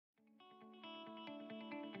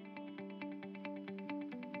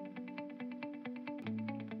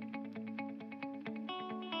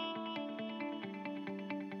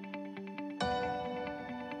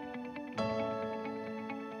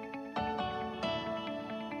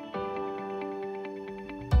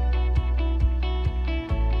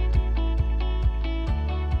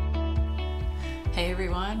Hey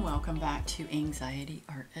everyone, welcome back to Anxiety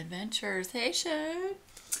Art Adventures. Hey Sharon!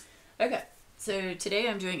 Okay, so today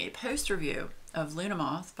I'm doing a post review of Luna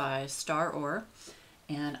Moth by Staroar,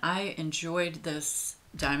 and I enjoyed this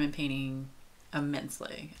diamond painting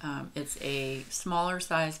immensely. It's a smaller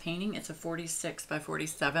size painting. It's a 46 by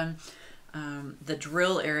 47. The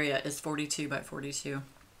drill area is 42 by 42,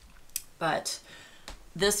 but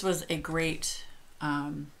this was a great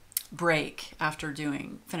break after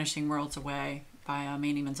finishing Worlds Away by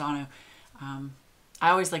Manny Manzano. I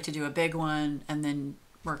always like to do a big one and then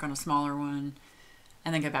work on a smaller one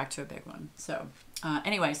and then go back to a big one. So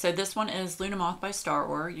anyway, so this one is Luna Moth by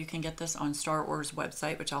Staroar. You can get this on Staroar's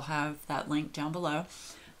website, which I'll have that link down below.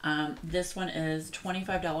 This one is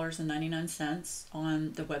 $25.99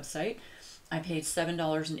 on the website. I paid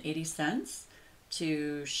 $7.80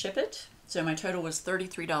 to ship it. So my total was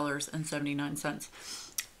 $33.79.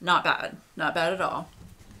 Not bad. Not bad at all.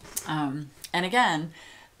 And again,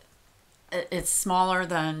 it's smaller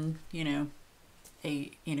than,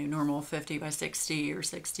 a normal 50 by 60 or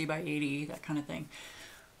 60 by 80, that kind of thing.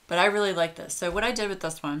 But I really like this. So what I did with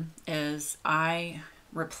this one is I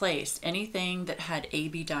replaced anything that had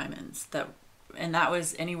AB diamonds, and that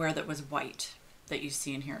was anywhere that was white that you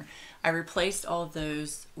see in here. I replaced all of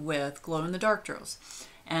those with glow-in-the-dark drills.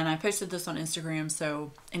 And I posted this on Instagram,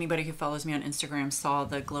 so anybody who follows me on Instagram saw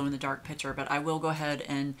the glow-in-the-dark picture, but I will go ahead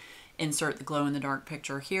and insert the glow-in-the-dark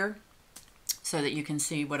picture here so that you can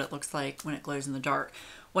see what it looks like when it glows in the dark.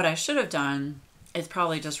 What I should have done is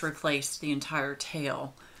probably just replaced the entire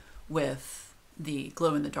tail with the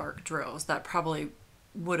glow-in-the-dark drills. That probably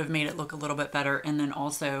would have made it look a little bit better, and then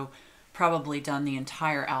also probably done the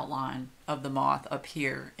entire outline of the moth up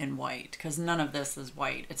here in white, because none of this is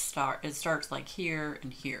white. It starts like here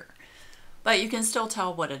and here, but you can still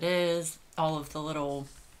tell what it is. All of the little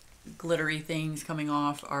glittery things coming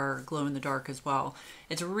off are glow in the dark as well.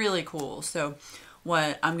 It's really cool. So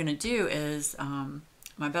what I'm going to do is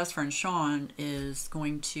my best friend Sean is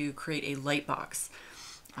going to create a light box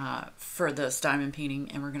for this diamond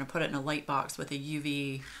painting, and we're going to put it in a light box with a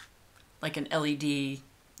UV, like an LED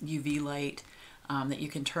UV light that you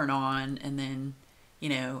can turn on, and then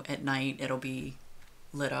at night it'll be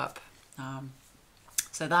lit up.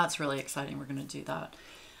 So that's really exciting. We're going to do that.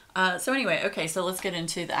 So anyway, okay, so let's get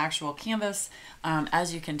into the actual canvas.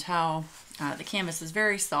 As you can tell, the canvas is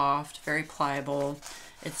very soft, very pliable.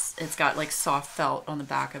 It's got like soft felt on the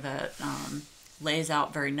back of it. Lays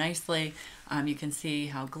out very nicely. You can see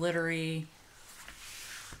how glittery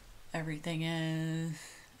everything is.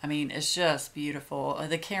 I mean, it's just beautiful.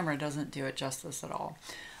 The camera doesn't do it justice at all.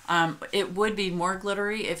 It would be more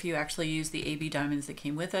glittery if you actually use the AB diamonds that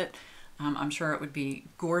came with it. I'm sure it would be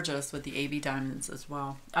gorgeous with the AB diamonds as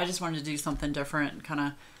well. I just wanted to do something different and kind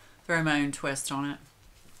of throw my own twist on it,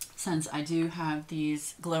 since I do have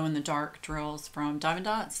these glow-in-the-dark drills from Diamond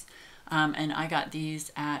Dots, and I got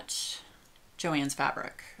these at Joann's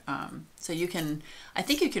Fabric. So I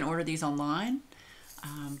think you can order these online,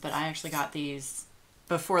 but I actually got these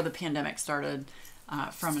before the pandemic started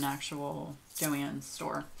from an actual Joann's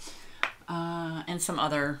store, and some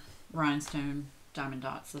other rhinestone diamond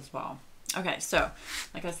dots as well. Okay, so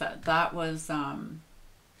like I said, that was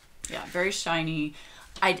yeah, very shiny.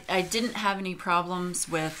 I didn't have any problems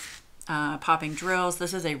with popping drills.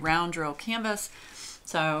 This is a round drill canvas,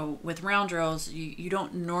 so with round drills you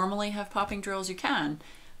don't normally have popping drills. You can,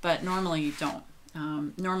 but normally you don't.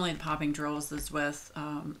 Normally the popping drills is with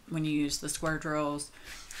when you use the square drills,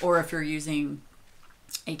 or if you're using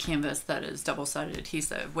a canvas that is double-sided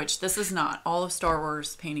adhesive, which this is not. All of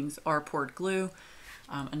Staroar's paintings are poured glue.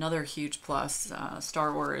 Another huge plus.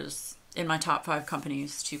 Staroar is in my top 5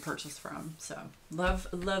 companies to purchase from. So love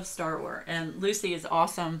Staroar. And Lucy is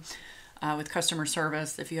awesome with customer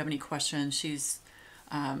service. If you have any questions, she's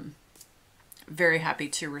very happy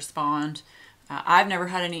to respond. I've never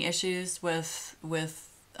had any issues with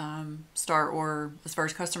Staroar as far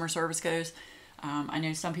as customer service goes. I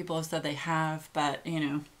know some people have said they have, but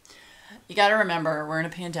you got to remember we're in a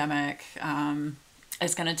pandemic.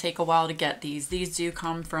 It's going to take a while to get these. These do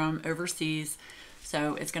come from overseas,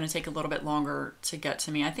 so it's going to take a little bit longer to get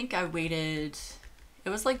to me. I think I waited, it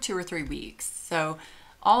was like 2 or 3 weeks. So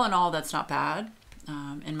all in all, that's not bad,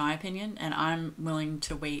 in my opinion, and I'm willing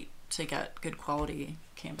to wait to get good quality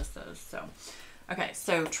canvases. So, okay,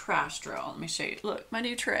 so trash drill. Let me show you. Look, my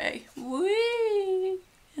new tray. Whee!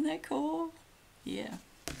 Isn't that cool? Yeah.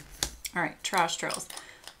 All right, trash drills.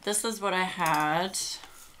 This is what I had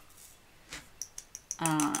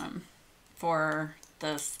for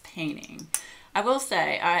this painting. I will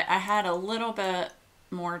say I had a little bit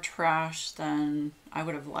more trash than I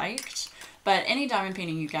would have liked. But any diamond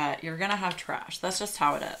painting you get, you're gonna have trash. That's just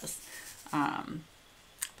how it is.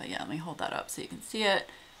 But yeah, let me hold that up so you can see it.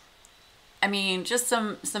 I mean, just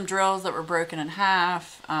some drills that were broken in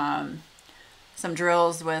half. Some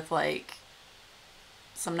drills with like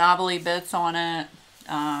some knobbly bits on it.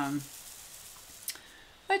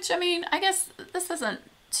 Which, I mean, I guess this isn't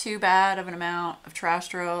too bad of an amount of trash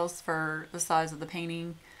drills for the size of the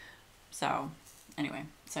painting. So anyway,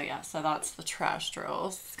 so yeah, so that's the trash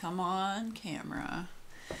drills. Come on, camera.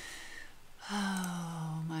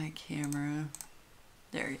 Oh, my camera.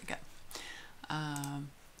 There you go.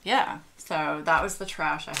 Yeah, so that was the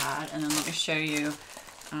trash I had. And then let me show you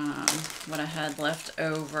what I had left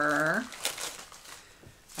over.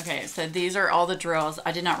 Okay, so these are all the drills.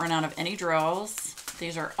 I did not run out of any drills.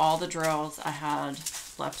 These are all the drills I had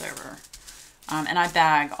left over. And I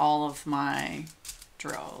bag all of my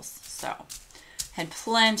drills. So, had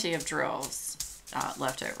plenty of drills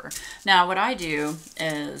left over. Now, what I do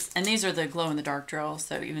is, and these are the glow-in-the-dark drills,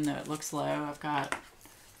 so even though it looks low, I've got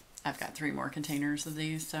 3 more containers of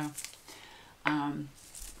these. So,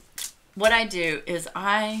 what I do is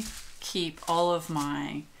I keep all of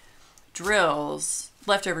my drills,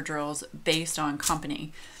 leftover drills, based on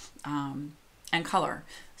company and color.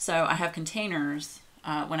 So I have containers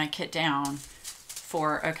when I kit down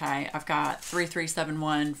for, okay, I've got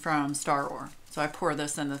 3371 from Staroar. So I pour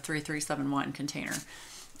this in the 3371 container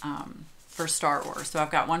for Staroar. So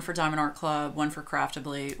I've got one for Diamond Art Club, one for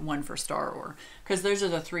Craftably, one for Staroar, because those are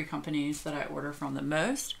the 3 companies that I order from the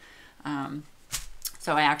most.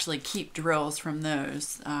 So I actually keep drills from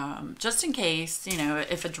those, just in case, you know,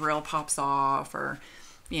 if a drill pops off, or,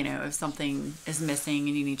 you know, if something is missing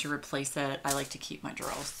and you need to replace it, I like to keep my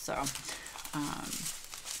drills. So,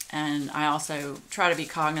 and I also try to be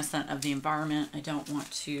cognizant of the environment. I don't want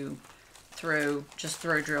to just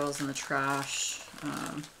throw drills in the trash.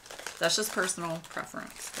 That's just personal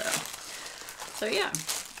preference, though. So yeah.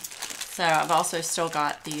 So I've also still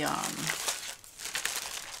got the, of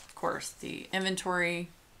course, the inventory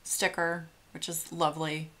sticker, which is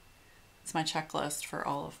lovely. It's my checklist for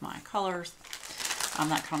all of my colors.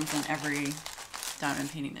 That comes in every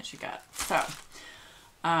diamond painting that you get. So,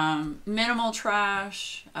 minimal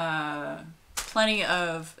trash, plenty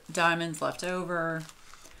of diamonds left over,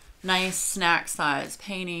 nice snack size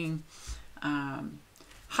painting.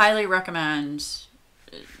 Highly recommend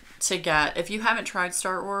to get, if you haven't tried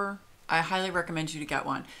Staroar, I highly recommend you to get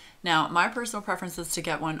one. Now, my personal preference is to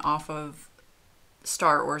get one off of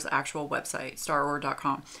Staroar's actual website,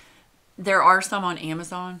 staroar.com. There are some on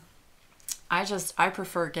Amazon. I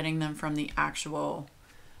prefer getting them from the actual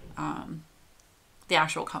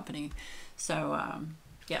company. So,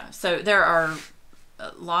 yeah, so there are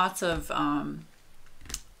lots of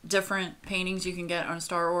different paintings you can get on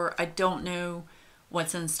Staroar. I don't know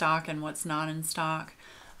what's in stock and what's not in stock.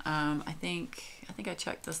 I think I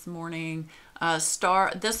checked this morning.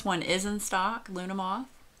 This one is in stock, Luna Moth,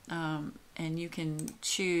 and you can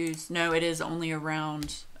choose. No, it is only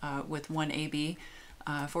around with 1 AB,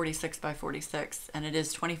 46 by 46, and it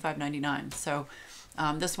is $25.99. So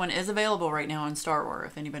this one is available right now on Staroar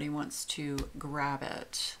if anybody wants to grab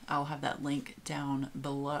it. I'll have that link down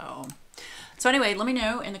below. So anyway, let me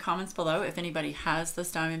know in the comments below if anybody has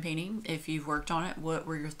this diamond painting, if you've worked on it, what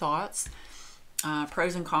were your thoughts,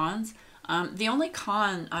 pros and cons. The only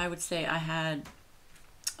con I would say I had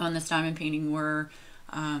on this diamond painting were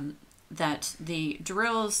that the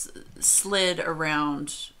drills slid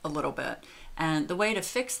around a little bit. And the way to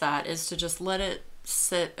fix that is to just let it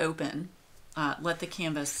sit open, let the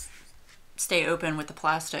canvas stay open with the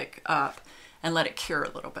plastic up, and let it cure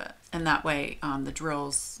a little bit. And that way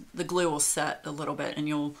the glue will set a little bit and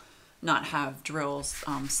you'll not have drills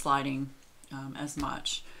sliding as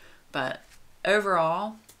much. But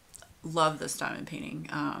overall, love this diamond painting.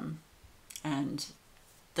 And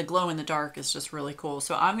the glow in the dark is just really cool.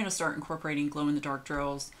 So I'm going to start incorporating glow in the dark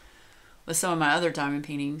drills with some of my other diamond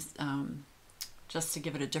paintings, just to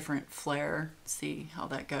give it a different flair, see how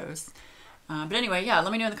that goes. But anyway, yeah,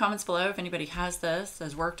 let me know in the comments below if anybody has this,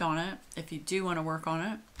 has worked on it, if you do want to work on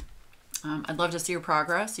it. I'd love to see your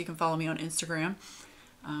progress. You can follow me on Instagram.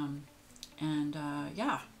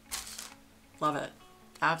 Yeah, love it.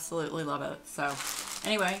 Absolutely love it. So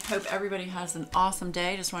anyway, hope everybody has an awesome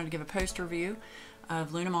day. Just wanted to give a post review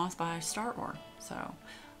of Luna Moth by Staroar. So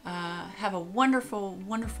have a wonderful,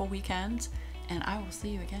 wonderful weekend, and I will see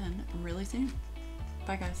you again really soon.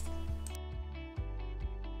 Bye, guys.